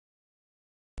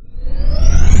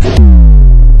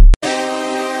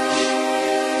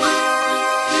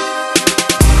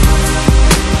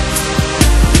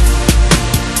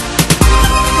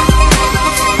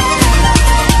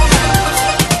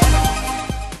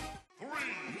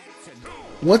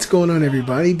What's going on,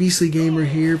 everybody? Beastly Gamer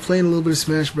here, playing a little bit of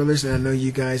Smash Brothers, and I know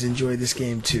you guys enjoyed this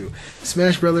game too.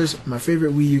 Smash Brothers, my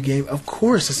favorite Wii U game. Of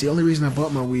course, that's the only reason I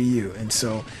bought my Wii U, and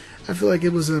so I feel like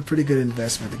it was a pretty good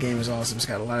investment. The game is awesome. It's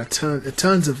got a lot of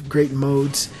tons of great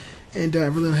modes, and I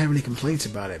really don't have any complaints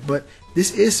about it. But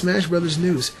this is Smash Brothers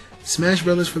news. Smash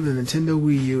Brothers for the Nintendo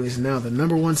Wii U is now the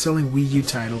 #1 selling Wii U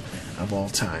title of all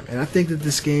time, and I think that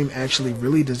this game actually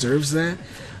really deserves that.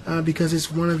 Because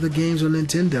it's one of the games on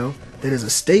Nintendo that is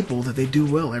a staple that they do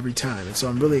well every time. And so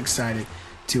I'm really excited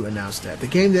to announce that. The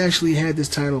game that actually had this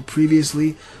title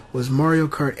previously was Mario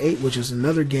Kart 8, which was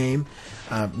another game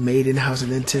made in-house at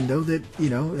Nintendo that,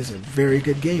 is a very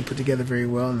good game, put together very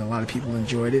well, and a lot of people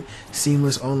enjoyed it.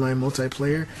 Seamless online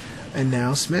multiplayer. And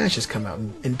now Smash has come out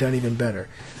and done even better.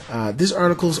 This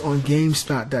article's on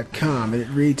GameSpot.com, and it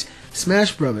reads,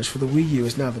 Smash Brothers for the Wii U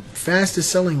is now the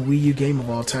fastest-selling Wii U game of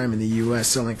all time in the U.S.,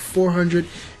 selling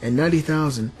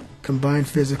 490,000 combined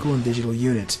physical and digital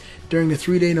units during the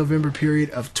 3-day November period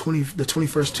of the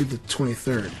 21st to the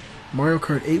 23rd. Mario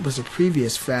Kart 8 was the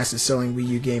previous fastest-selling Wii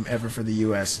U game ever for the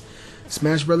U.S.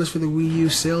 Smash Brothers for the Wii U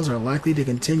sales are likely to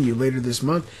continue later this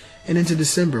month and into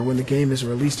December when the game is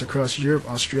released across Europe,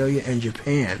 Australia, and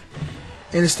Japan.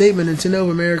 In a statement, Nintendo of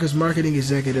America's marketing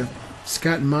executive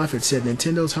Scott Moffat said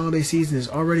Nintendo's holiday season is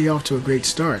already off to a great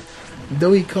start,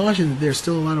 though he cautioned that there's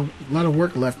still a lot of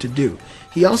work left to do.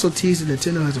 He also teased that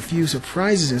Nintendo has a few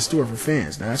surprises in store for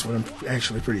fans. Now that's what I'm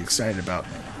actually pretty excited about.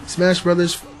 Smash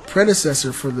Brothers'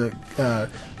 predecessor for the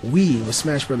Wii was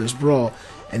Smash Brothers Brawl,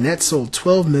 and that sold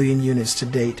 12 million units to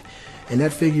date, and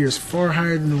that figure is far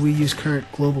higher than the Wii U's current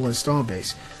global install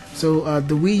base. So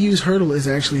the Wii U's hurdle is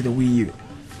actually the Wii U.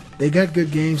 They got good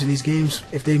games, and these games,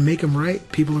 if they make them right,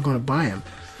 people are going to buy them.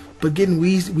 But getting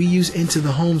Wii U's into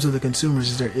the homes of the consumers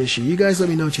is their issue. You guys let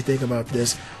me know what you think about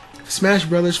this. Smash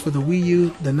Brothers for the Wii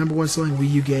U, the #1 selling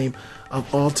Wii U game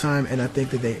of all time, and I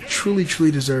think that they truly,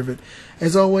 truly deserve it.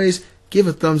 As always, give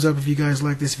a thumbs up if you guys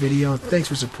like this video, and thanks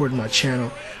for supporting my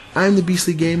channel. I'm the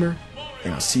Beastly Gamer,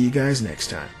 and I'll see you guys next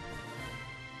time.